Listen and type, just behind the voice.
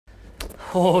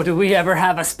Oh, do we ever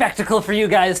have a spectacle for you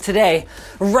guys today.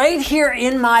 Right here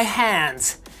in my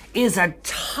hands is a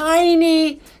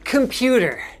tiny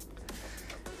computer.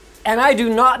 And I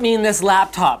do not mean this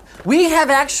laptop. We have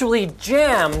actually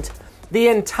jammed the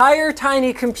entire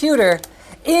tiny computer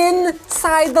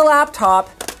inside the laptop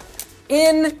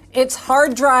in its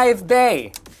hard drive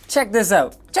bay. Check this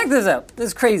out. Check this out. This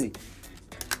is crazy.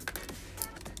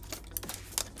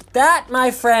 That,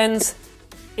 my friends,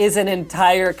 is an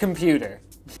entire computer.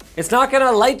 It's not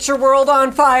gonna light your world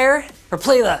on fire or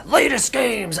play the latest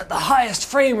games at the highest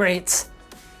frame rates,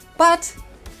 but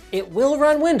it will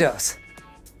run Windows.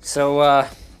 So,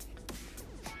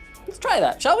 let's try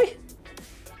that, shall we?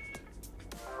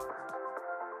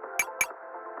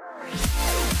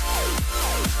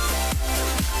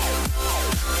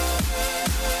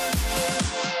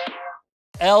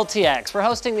 LTX. We're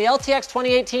hosting the LTX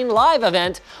 2018 live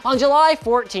event on July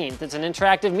 14th. It's an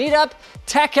interactive meetup,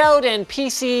 tech out, and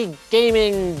PC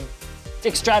gaming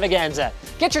extravaganza.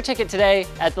 Get your ticket today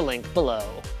at the link below.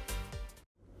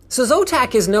 So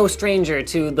Zotac is no stranger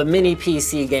to the mini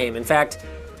PC game. In fact,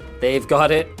 they've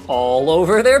got it all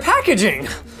over their packaging.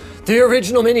 The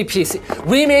original mini PC.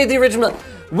 We made the original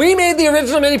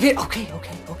mini PC. Okay,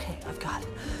 I've got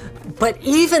it. But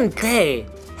even they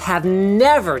have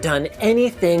never done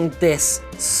anything this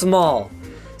small.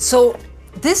 So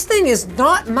this thing is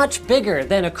not much bigger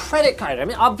than a credit card. I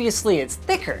mean, obviously it's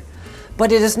thicker,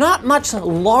 but it is not much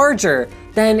larger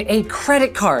than a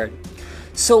credit card.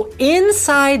 So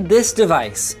inside this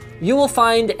device, you will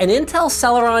find an Intel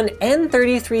Celeron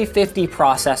N3350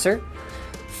 processor,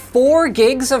 4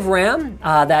 gigs of RAM,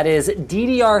 that is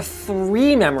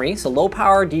DDR3 memory, so low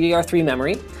power DDR3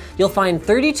 memory. You'll find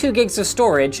 32 gigs of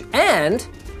storage and,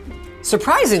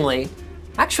 surprisingly,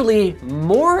 actually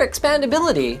more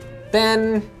expandability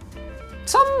than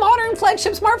some modern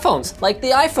flagship smartphones, like the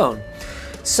iPhone.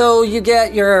 So you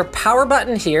get your power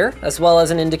button here, as well as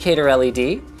an indicator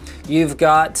LED. You've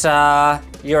got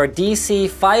your DC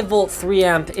 5 volt 3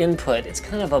 amp input. It's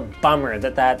kind of a bummer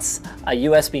that that's a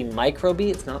USB micro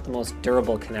B. It's not the most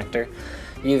durable connector.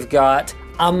 You've got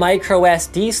a micro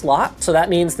SD slot, so that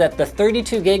means that the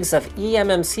 32 gigs of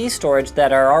eMMC storage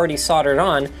that are already soldered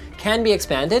on can be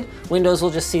expanded. Windows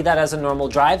will just see that as a normal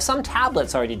drive. Some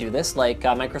tablets already do this, like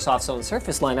Microsoft's own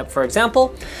Surface lineup, for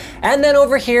example. And then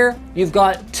over here, you've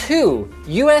got 2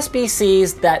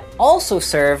 USB-Cs that also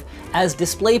serve as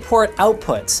DisplayPort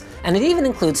outputs. And it even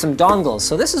includes some dongles.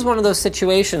 So this is one of those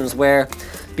situations where,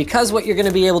 because what you're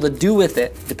gonna be able to do with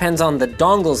it depends on the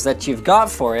dongles that you've got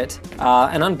for it,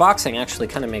 an unboxing actually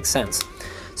kind of makes sense.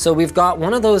 So we've got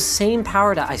one of those same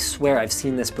power, I swear I've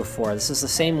seen this before. This is the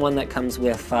same one that comes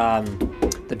with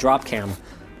the drop cam.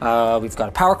 We've got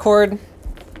a power cord.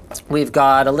 We've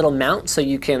got a little mount so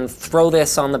you can throw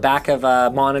this on the back of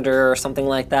a monitor or something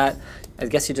like that. I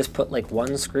guess you just put like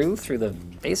 1 screw through the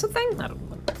base of the thing. I don't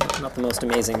know. Not the most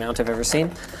amazing mount I've ever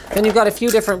seen. Then you've got a few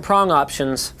different prong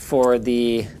options for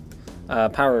the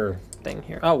power thing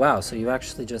here. Oh wow, so you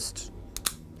actually just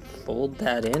fold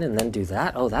that in and then do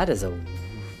that? Oh, that is a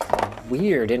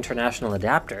weird international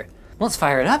adapter. Let's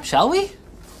fire it up, shall we?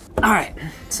 All right,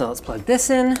 so let's plug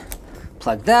this in,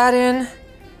 plug that in,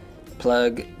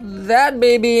 plug that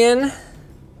baby in.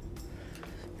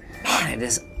 Man, it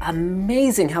is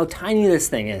amazing how tiny this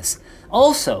thing is.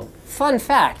 Also, fun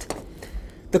fact,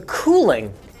 the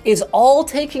cooling is all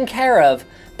taken care of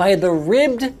by the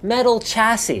ribbed metal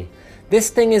chassis. This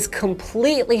thing is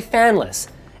completely fanless,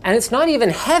 and it's not even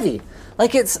heavy.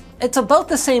 Like it's about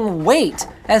the same weight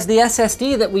as the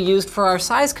SSD that we used for our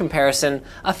size comparison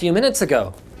a few minutes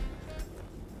ago.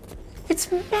 It's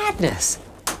madness.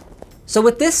 So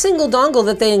with this single dongle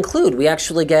that they include, we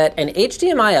actually get an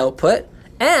HDMI output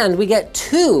and we get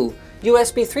 2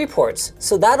 USB 3 ports.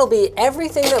 So that'll be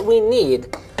everything that we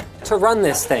need to run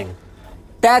this thing.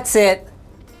 That's it.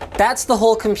 That's the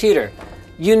whole computer.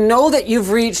 You know that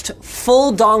you've reached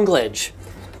full donglage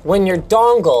when your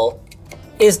dongle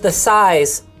is the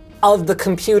size of the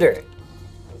computer.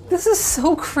 This is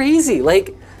so crazy.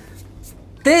 Like,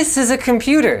 this is a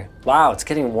computer. Wow, it's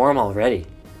getting warm already.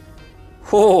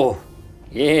 Oh,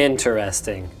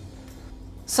 interesting.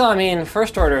 So, I mean,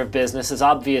 first order of business is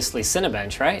obviously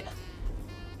Cinebench, right?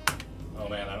 Oh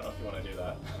man, I don't know if you want to do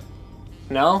that.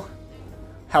 No?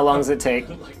 How long does it take?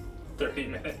 Like 30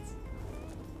 minutes.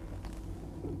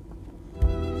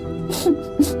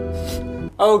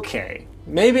 Okay,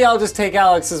 maybe I'll just take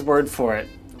Alex's word for it.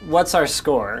 What's our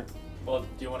score? Well,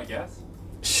 do you want to guess?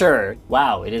 Sure.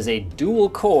 Wow, it is a dual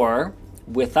core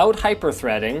without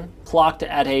hyperthreading, clocked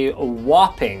at a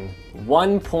whopping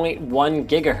 1.1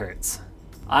 gigahertz.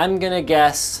 I'm gonna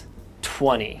guess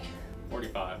 20.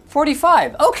 45.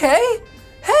 45, okay.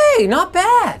 Hey, not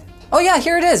bad. Oh yeah,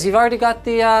 here it is. You've already got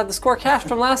the score cached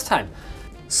from last time.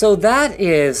 So that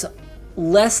is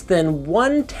less than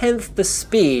 1/10 the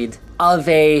speed of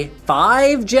a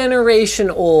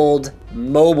 5-generation-old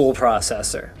mobile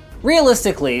processor.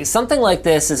 Realistically, something like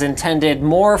this is intended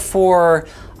more for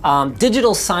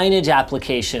digital signage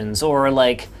applications, or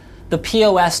like the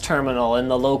POS terminal in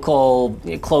the local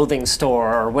clothing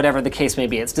store, or whatever the case may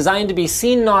be. It's designed to be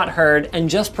seen, not heard, and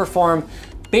just perform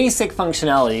basic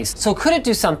functionalities. So could it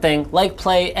do something like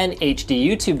play an HD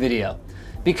YouTube video?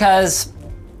 Because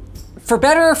for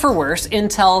better or for worse,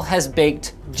 Intel has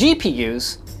baked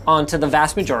GPUs onto the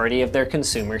vast majority of their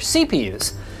consumer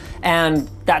CPUs. And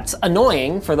that's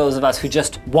annoying for those of us who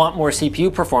just want more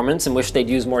CPU performance and wish they'd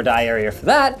use more die area for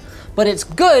that, but it's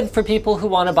good for people who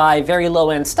want to buy very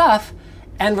low-end stuff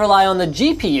and rely on the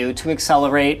GPU to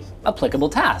accelerate applicable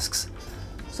tasks.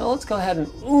 So let's go ahead and,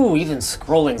 ooh, even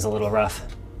scrolling's a little rough.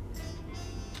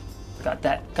 Got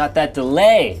that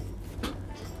delay.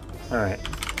 All right,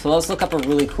 so let's look up a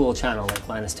really cool channel like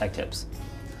Linus Tech Tips.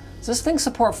 Does this thing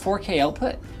support 4K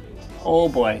output? Oh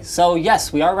boy, so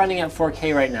yes, we are running at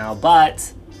 4K right now,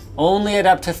 but only at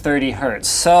up to 30 Hertz.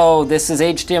 So this is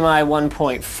HDMI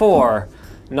 1.4,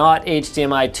 not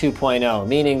HDMI 2.0,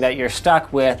 meaning that you're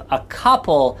stuck with a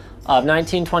couple of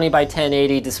 1920 by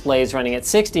 1080 displays running at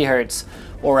 60 Hertz,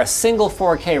 or a single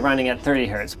 4K running at 30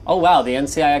 Hertz. Oh wow, the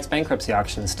NCIX bankruptcy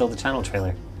auction is still the channel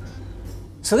trailer.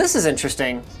 So this is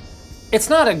interesting.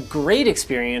 It's not a great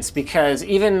experience because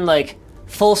even like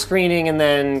full screening and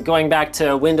then going back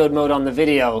to windowed mode on the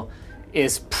video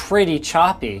is pretty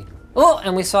choppy. Oh,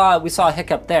 and we saw a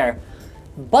hiccup there.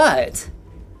 But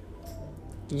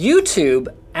YouTube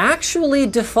actually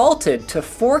defaulted to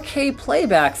 4K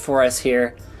playback for us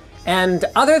here. And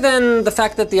other than the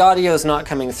fact that the audio is not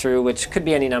coming through, which could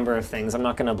be any number of things, I'm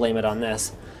not gonna blame it on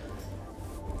this.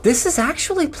 This is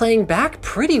actually playing back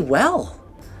pretty well.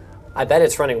 I bet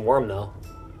it's running warm though.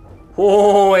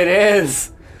 Oh, it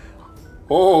is.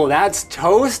 Oh, that's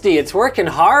toasty, it's working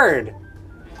hard.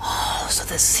 Oh, so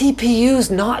the CPU's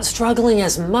not struggling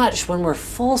as much when we're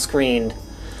full screened,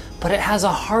 but it has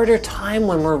a harder time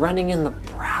when we're running in the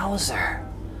browser.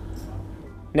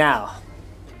 Now,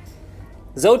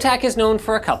 Zotac is known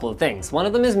for a couple of things. One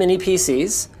of them is mini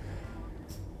PCs,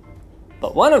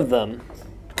 but one of them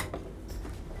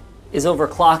is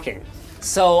overclocking.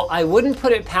 So I wouldn't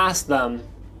put it past them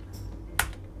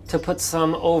to put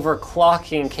some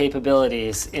overclocking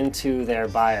capabilities into their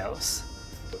BIOS.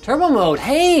 Turbo mode,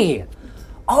 hey!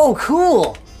 Oh,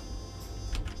 cool!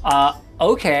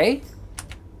 Okay.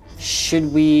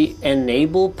 Should we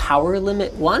enable power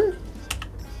limit 1?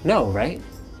 No, right?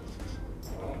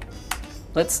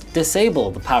 Let's disable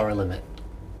the power limit.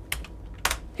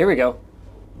 Here we go.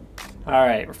 All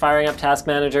right, we're firing up Task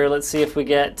Manager. Let's see if we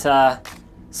get,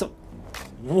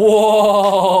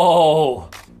 whoa!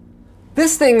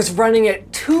 This thing's running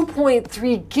at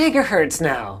 2.3 gigahertz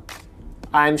now.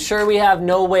 I'm sure we have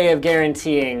no way of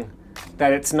guaranteeing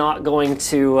that it's not going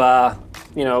to,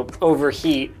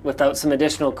 overheat without some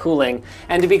additional cooling.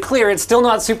 And to be clear, it's still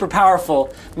not super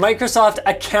powerful. Microsoft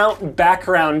Account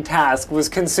Background Task was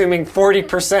consuming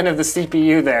 40% of the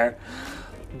CPU there.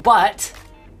 But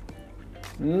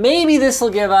maybe this will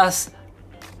give us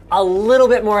a little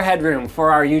bit more headroom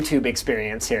for our YouTube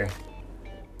experience here.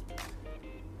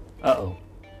 Uh-oh.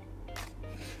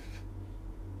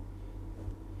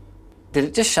 Did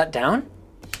it just shut down?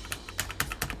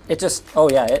 It just,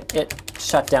 oh yeah, it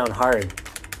shut down hard.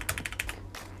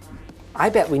 I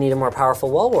bet we need a more powerful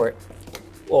wall wart.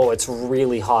 Oh, it's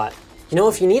really hot. You know,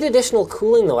 if you need additional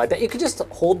cooling though, I bet you could just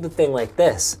hold the thing like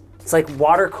this. It's like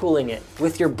water cooling it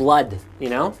with your blood, you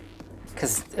know?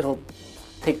 Because it'll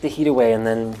take the heat away and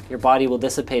then your body will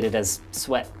dissipate it as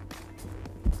sweat.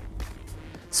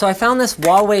 So I found this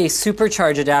Huawei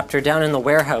supercharge adapter down in the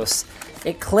warehouse.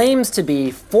 It claims to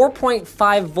be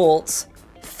 4.5 volts,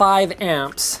 5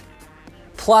 amps,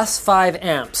 plus 5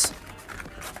 amps.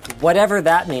 Whatever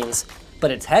that means,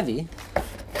 but it's heavy.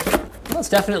 Well, it's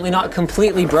definitely not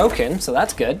completely broken, so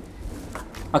that's good.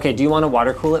 Okay, do you want to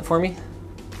water cool it for me?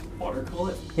 Water cool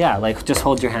it? Yeah, like just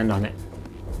hold your hand on it.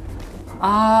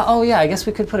 Oh yeah, I guess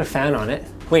we could put a fan on it.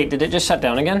 Wait, did it just shut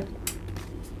down again?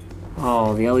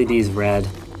 Oh, the LED's red.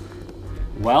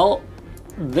 Well,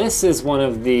 this is one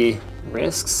of the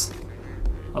risks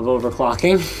of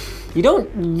overclocking. You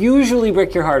don't usually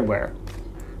brick your hardware,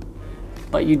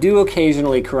 but you do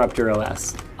occasionally corrupt your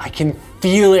OS. I can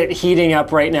feel it heating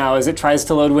up right now as it tries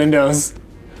to load Windows.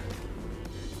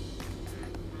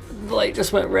 The light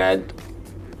just went red.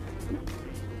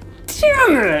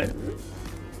 Damn it!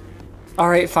 All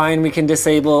right, fine, we can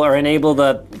disable or enable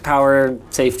the power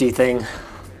safety thing.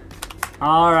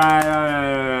 All right.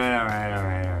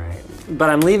 But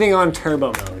I'm leaving on turbo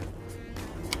mode.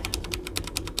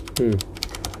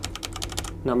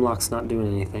 Numlock's not doing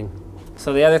anything.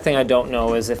 So the other thing I don't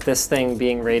know is if this thing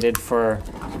being rated for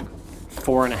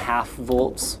 4.5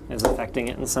 volts is affecting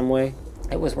it in some way.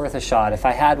 It was worth a shot. If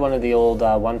I had one of the old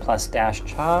OnePlus Dash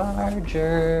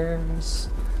chargers.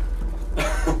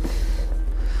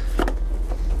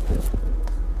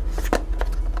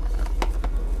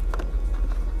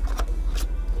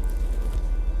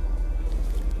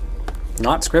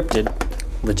 Not scripted.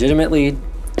 Legitimately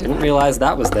didn't realize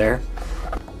that was there.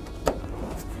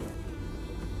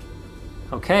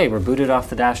 Okay, we're booted off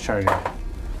the Dash charger.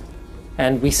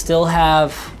 And we still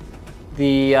have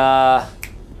the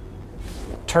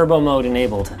turbo mode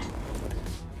enabled.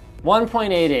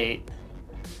 1.88.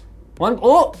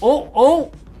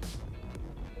 Oh!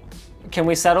 Can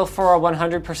we settle for a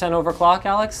 100% overclock,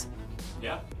 Alex?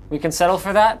 Yeah. We can settle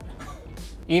for that?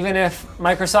 Even if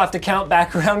Microsoft account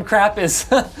background crap is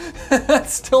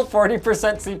still 40%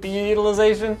 CPU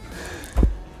utilization?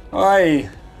 All right,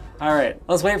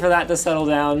 let's wait for that to settle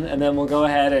down and then we'll go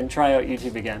ahead and try out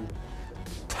YouTube again.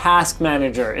 Task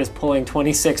Manager is pulling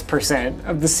 26%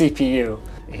 of the CPU.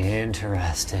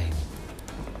 Interesting.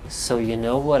 So you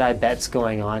know what I bet's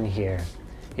going on here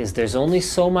is there's only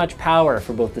so much power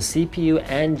for both the CPU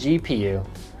and GPU.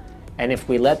 And if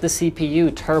we let the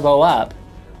CPU turbo up,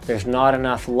 there's not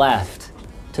enough left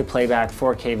to play back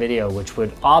 4K video, which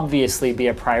would obviously be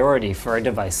a priority for a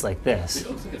device like this. It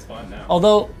looks like it's fine now.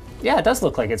 Although, yeah, it does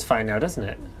look like it's fine now, doesn't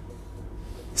it?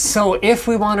 So if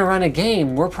we want to run a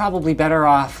game, we're probably better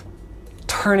off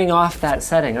turning off that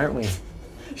setting, aren't we?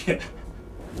 Yeah.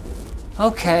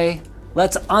 Okay,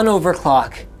 let's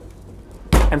unoverclock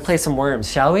and play some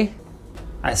Worms, shall we?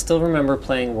 I still remember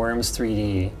playing Worms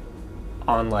 3D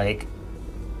on like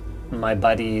my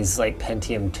buddy's like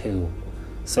Pentium 2.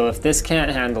 So if this can't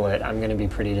handle it, I'm gonna be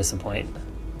pretty disappointed.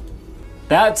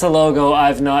 That's a logo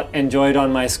I've not enjoyed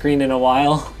on my screen in a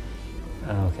while.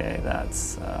 Okay, that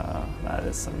is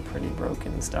some pretty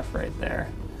broken stuff right there.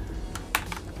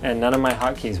 And none of my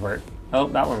hotkeys work. Oh,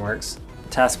 that one works.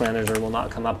 Task Manager will not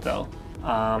come up though.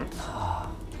 Oh,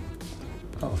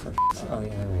 yeah,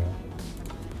 there we go.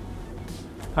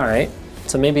 All right,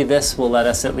 so maybe this will let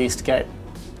us at least get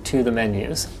to the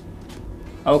menus.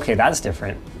 Okay, that's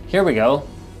different. Here we go.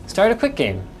 Start a quick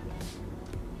game.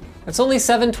 It's only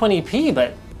 720p,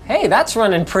 but hey, that's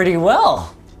running pretty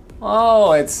well.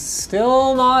 Oh, it's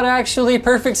still not actually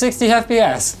perfect 60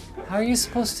 FPS. How are you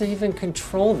supposed to even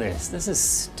control this? This is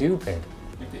stupid.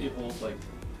 I think that you hold like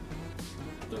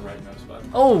the right mouse button.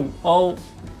 Oh.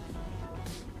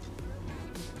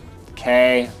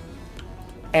 Okay.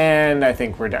 And I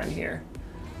think we're done here.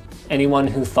 Anyone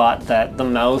who thought that the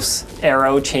mouse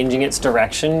arrow changing its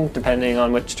direction, depending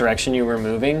on which direction you were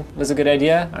moving, was a good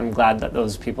idea, I'm glad that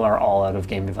those people are all out of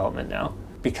game development now,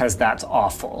 because that's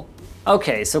awful.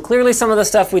 Okay, so clearly some of the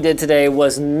stuff we did today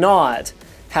was not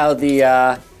how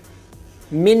the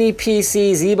mini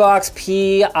PC ZBox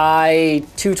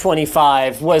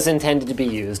PI225 was intended to be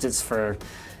used. It's for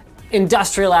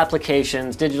industrial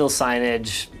applications, digital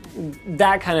signage,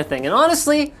 that kind of thing. And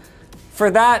honestly,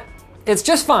 for that, it's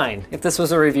just fine. If this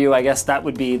was a review, I guess that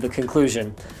would be the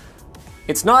conclusion.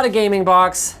 It's not a gaming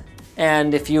box,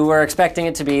 and if you were expecting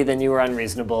it to be, then you were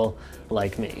unreasonable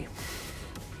like me.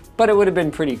 But it would have been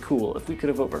pretty cool if we could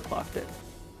have overclocked it.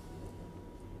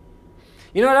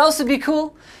 You know what else would be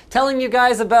cool? Telling you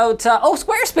guys about,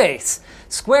 Squarespace.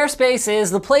 Squarespace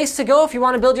is the place to go if you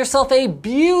want to build yourself a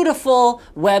beautiful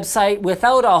website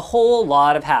without a whole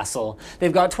lot of hassle.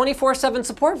 They've got 24/7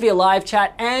 support via live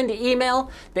chat and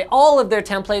email. All of their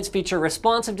templates feature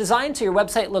responsive design, so your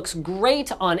website looks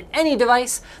great on any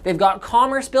device. They've got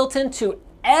commerce built into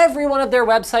every one of their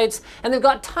websites, and they've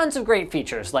got tons of great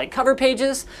features like cover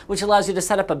pages, which allows you to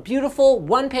set up a beautiful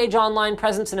one-page online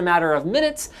presence in a matter of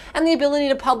minutes, and the ability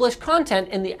to publish content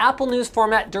in the Apple News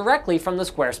format directly from the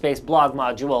Squarespace blog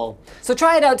module. So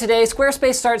try it out today.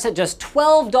 Squarespace starts at just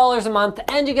 $12 a month,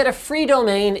 and you get a free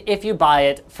domain if you buy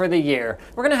it for the year.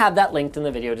 We're gonna have that linked in the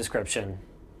video description.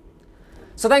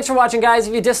 So thanks for watching, guys.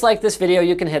 If you disliked this video,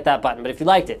 you can hit that button. But if you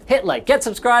liked it, hit like, get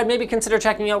subscribed, maybe consider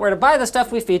checking out where to buy the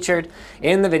stuff we featured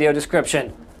in the video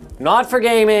description. Not for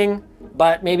gaming,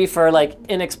 but maybe for like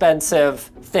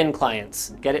inexpensive thin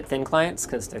clients. Get it, thin clients?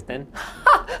 Because they're thin.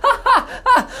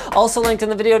 Also linked in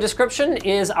the video description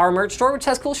is our merch store, which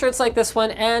has cool shirts like this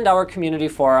one, and our community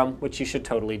forum, which you should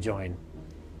totally join.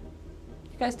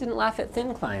 You guys didn't laugh at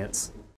thin clients.